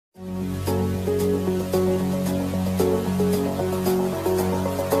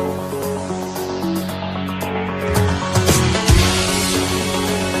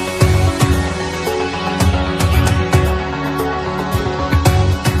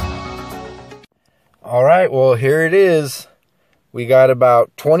All right, well, here it is. We got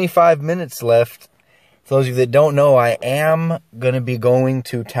about 25 minutes left. For those of you that don't know, I am going to be going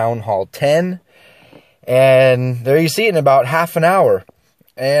to Town Hall 10. And there you see it, in about half an hour.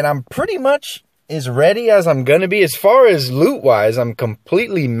 And I'm pretty much as ready as I'm going to be. As far as loot-wise, I'm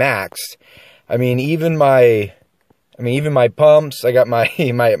completely maxed. I mean, even my pumps, I got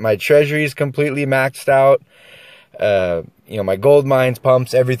my treasuries completely maxed out. My gold mines,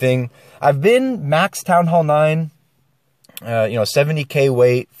 pumps, everything. I've been max Town Hall 9, 70K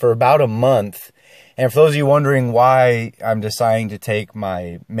weight for about a month. And for those of you wondering why I'm deciding to take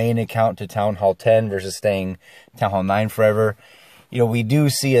my main account to Town Hall 10 versus staying Town Hall 9 forever, we do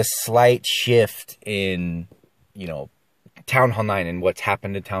see a slight shift in, Town Hall 9 and what's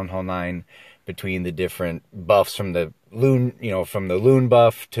happened to Town Hall 9 between the different buffs from the loon, from the loon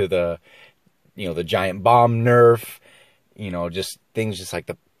buff to the, the giant bomb nerf, just things just like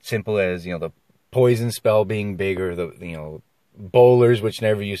the simple as, the poison spell being bigger, the, bowlers, which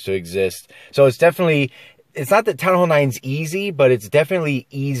never used to exist. So it's not that Town Hall 9's easy, but it's definitely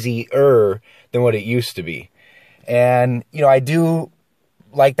easier than what it used to be. And, I do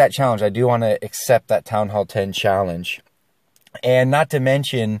like that challenge. I do want to accept that Town Hall 10 challenge. And not to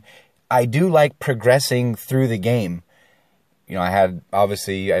mention, I do like progressing through the game. I've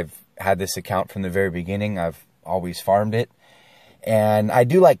had this account from the very beginning. I've always farmed it. And I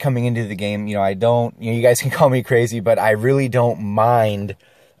do like coming into the game. You guys can call me crazy, but I really don't mind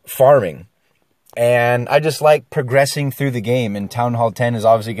farming. And I just like progressing through the game. And Town Hall 10 is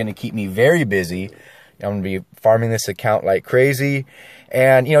obviously going to keep me very busy. I'm going to be farming this account like crazy.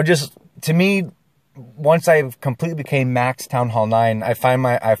 And, just to me, once I completely became max Town Hall 9, I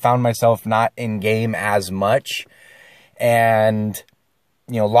found myself not in game as much. And,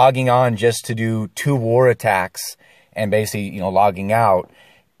 logging on just to do 2 war attacks and basically, logging out,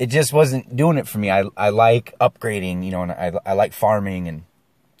 it just wasn't doing it for me. I like upgrading, and I like farming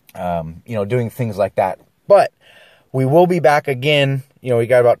and, doing things like that. But we will be back again. We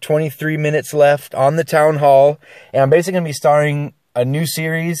got about 23 minutes left on the Town Hall. And I'm basically going to be starting a new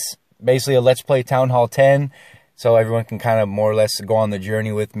series, basically a Let's Play Town Hall 10. So everyone can kind of more or less go on the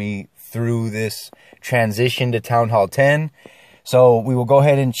journey with me through this transition to Town Hall 10. So we will go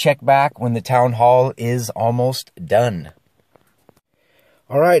ahead and check back when the Town Hall is almost done.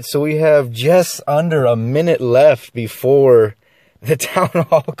 All right, so we have just under a minute left before the Town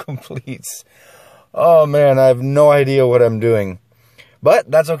Hall completes. Oh man, I have no idea what I'm doing.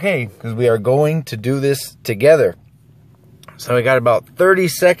 But that's okay, because we are going to do this together. So we got about 30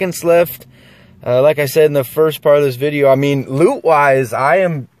 seconds left. Like I said in the first part of this video, I mean, loot-wise,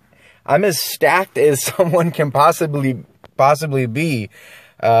 I'm as stacked as someone can possibly be.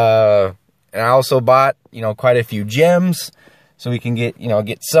 And I also bought, quite a few gems so we can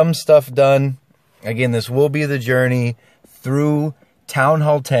get some stuff done. Again, this will be the journey through Town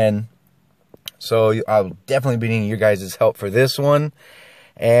Hall 10. So I'll definitely be needing your guys' help for this one.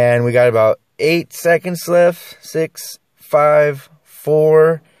 And we got about 8 seconds left. 6, 5,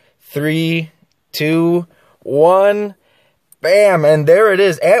 4, 3, 2, 1. Bam, and there it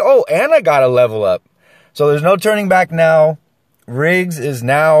is. And I got a level up. So there's no turning back now. Riggs is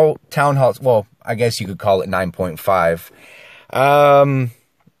now Town Hall. Well, I guess you could call it 9.5.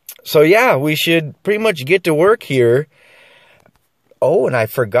 So yeah, we should pretty much get to work here. Oh, and I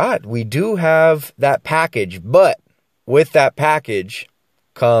forgot. We do have that package. But with that package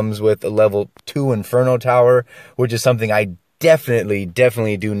comes with a level 2 Inferno Tower, which is something I definitely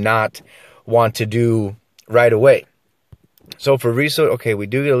do not want to do right away. So for resource, okay, we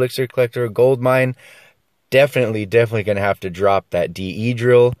do get Elixir Collector, Gold Mine. Definitely going to have to drop that DE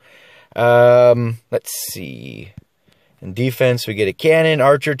drill. Let's see. In defense, we get a cannon,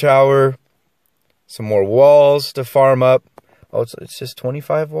 Archer Tower, some more walls to farm up. Oh, it's just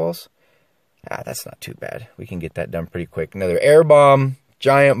 25 walls? That's not too bad. We can get that done pretty quick. Another air bomb,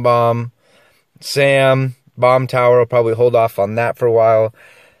 giant bomb, SAM, bomb tower. I'll probably hold off on that for a while.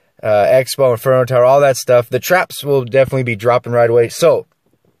 Expo, Inferno Tower, all that stuff. The traps will definitely be dropping right away. So,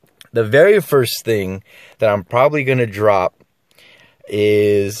 the very first thing that I'm probably going to drop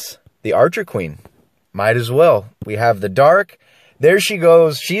is the Archer Queen. Might as well. We have the Dark. There she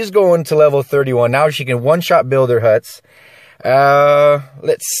goes. She's going to level 31. Now she can one-shot builder huts.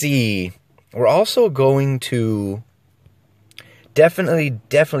 Let's see. We're also going to definitely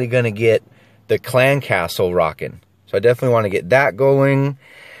going to get the Clan Castle rocking. So I definitely want to get that going.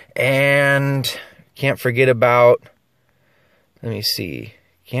 And can't forget about, let me see.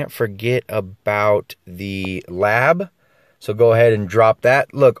 Can't forget about the lab. So go ahead and drop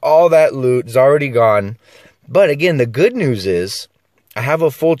that. Look, all that loot is already gone. But again, the good news is I have a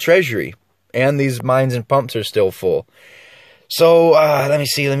full treasury. and these mines and pumps are still full. So, let me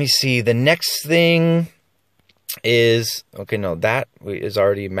see. The next thing is, okay, no, that is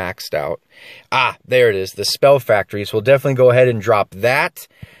already maxed out. There it is, the spell factory. So we'll definitely go ahead and drop that.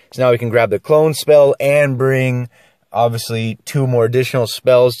 So now we can grab the clone spell and bring, obviously, 2 more additional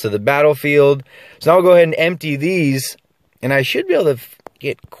spells to the battlefield. So now we'll go ahead and empty these, and I should be able to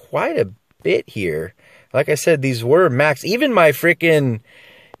get quite a bit here. Like I said, these were maxed. Even my freaking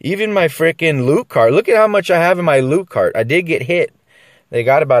loot cart. Look at how much I have in my loot cart. I did get hit. They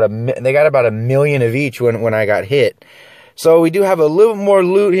got about a million of each when I got hit. So we do have a little more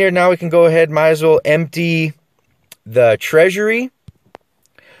loot here. Now we can go ahead, might as well empty the treasury.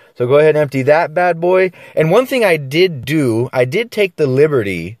 So go ahead and empty that bad boy. And one thing I did do, I did take the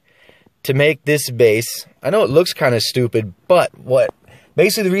liberty to make this base. I know it looks kind of stupid, but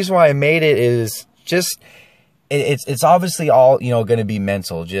basically the reason why I made it is just, it's obviously all, going to be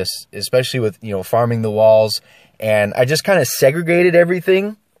mental, just especially with, farming the walls. And I just kind of segregated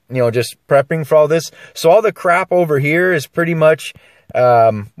everything, just prepping for all this. So all the crap over here is pretty much,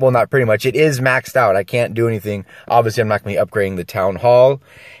 well, not pretty much, it is maxed out. I can't do anything. Obviously, I'm not going to be upgrading the town hall.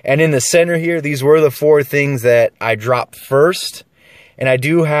 And in the center here, these were the 4 things that I dropped first. And I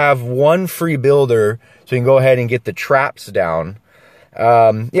do have 1 free builder, so we can go ahead and get the traps down.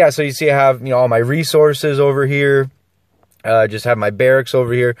 Yeah, so you see I have, all my resources over here. Just have my barracks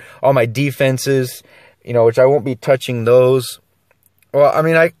over here. All my defenses, which I won't be touching those. Well, I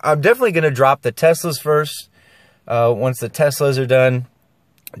mean, I'm definitely going to drop the Teslas first. Once the Teslas are done,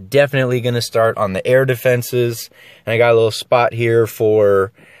 definitely going to start on the air defenses. And I got a little spot here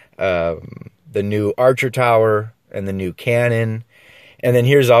for the new archer tower and the new cannon. And then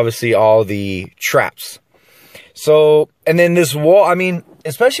here's obviously all the traps. So, and then this wall, I mean,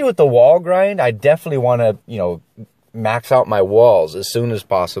 especially with the wall grind, I definitely want to, max out my walls as soon as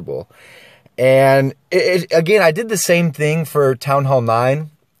possible. And again, I did the same thing for Town Hall 9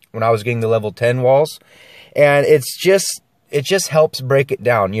 when I was getting the level 10 walls. And it just helps break it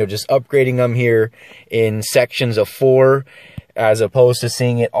down, just upgrading them here in sections of 4 as opposed to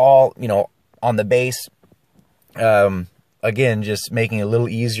seeing it all, on the base. Again, just making it a little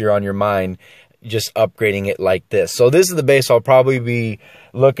easier on your mind, just upgrading it like this. So this is the base I'll probably be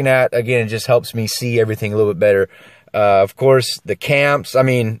looking at. Again, it just helps me see everything a little bit better. Of course, the camps, I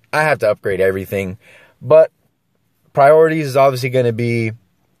mean, I have to upgrade everything, but priorities is obviously going to be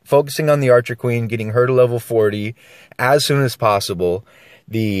focusing on the Archer Queen, getting her to level 40 as soon as possible,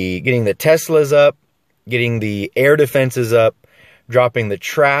 getting the Teslas up, getting the air defenses up, dropping the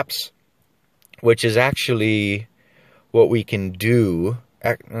traps, which is actually what we can do.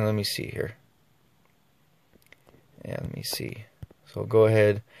 Let me see here. Yeah, let me see. So go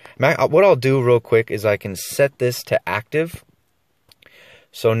ahead. What I'll do real quick is I can set this to active.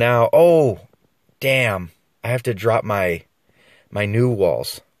 So now, oh, damn. I have to drop my new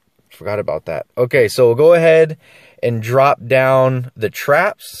walls. Forgot about that. Okay, so we'll go ahead and drop down the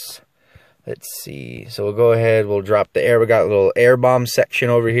traps. Let's see. So we'll go ahead, we'll drop the air. We got a little air bomb section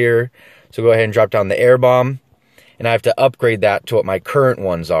over here. So go ahead and drop down the air bomb. And I have to upgrade that to what my current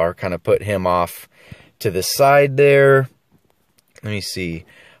ones are. Kind of put him off to the side there. Let me see.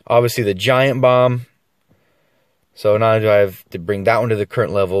 Obviously the giant bomb. So not only do I have to bring that one to the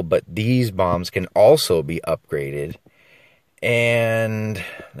current level, but these bombs can also be upgraded. And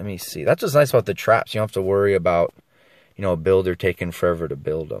let me see. That's what's nice about the traps. You don't have to worry about, a builder taking forever to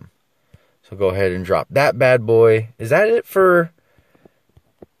build them. So go ahead and drop that bad boy. Is that it for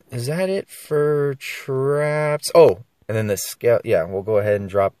traps? Oh, and then the scale. Yeah, we'll go ahead and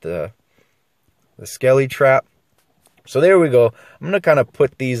drop the skelly trap. So there we go. I'm going to kind of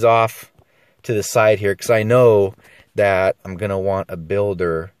put these off to the side here because I know that I'm going to want a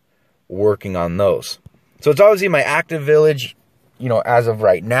builder working on those. So it's obviously my active village, as of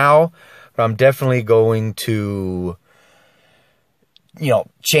right now. But I'm definitely going to,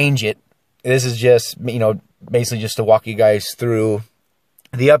 change it. This is just, basically just to walk you guys through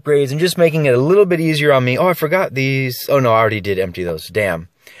the upgrades and just making it a little bit easier on me. Oh, I forgot these. Oh, no, I already did empty those. Damn.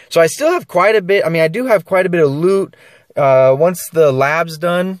 So I still have quite a bit. I mean, I do have quite a bit of loot. Once the lab's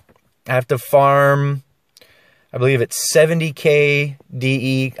done, I have to farm, I believe it's 70k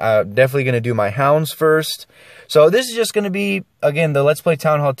DE. Definitely going to do my hounds first. So this is just going to be, again, the Let's Play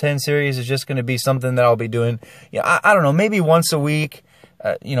Town Hall 10 series is just going to be something that I'll be doing, I don't know, maybe once a week,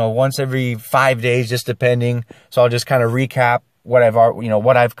 once every 5 days, just depending. So I'll just kind of recap what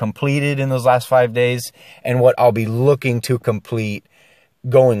I've completed in those last 5 days and what I'll be looking to complete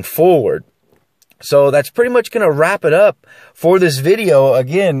going forward. So that's pretty much going to wrap it up for this video.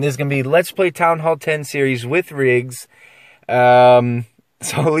 Again, this is going to be Let's Play Town Hall 10 series with rigs. And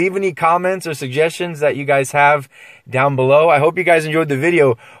So leave any comments or suggestions that you guys have down below. I hope you guys enjoyed the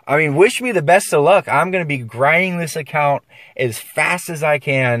video. I mean, wish me the best of luck. I'm going to be grinding this account as fast as I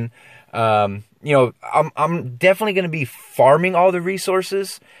can. You know, I'm definitely going to be farming all the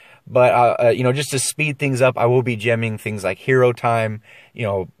resources, but you know, just to speed things up, I will be gemming things like hero time, you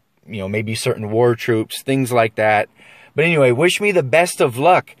know, maybe certain war troops, things like that. But anyway, wish me the best of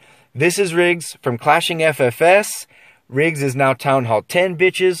luck. This is Riggs from Clashing FFS. Riggs is now Town Hall 10,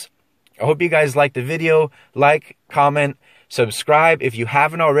 bitches. I hope you guys liked the video. Like, comment, subscribe if you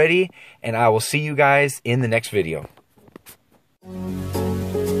haven't already, and I will see you guys in the next video.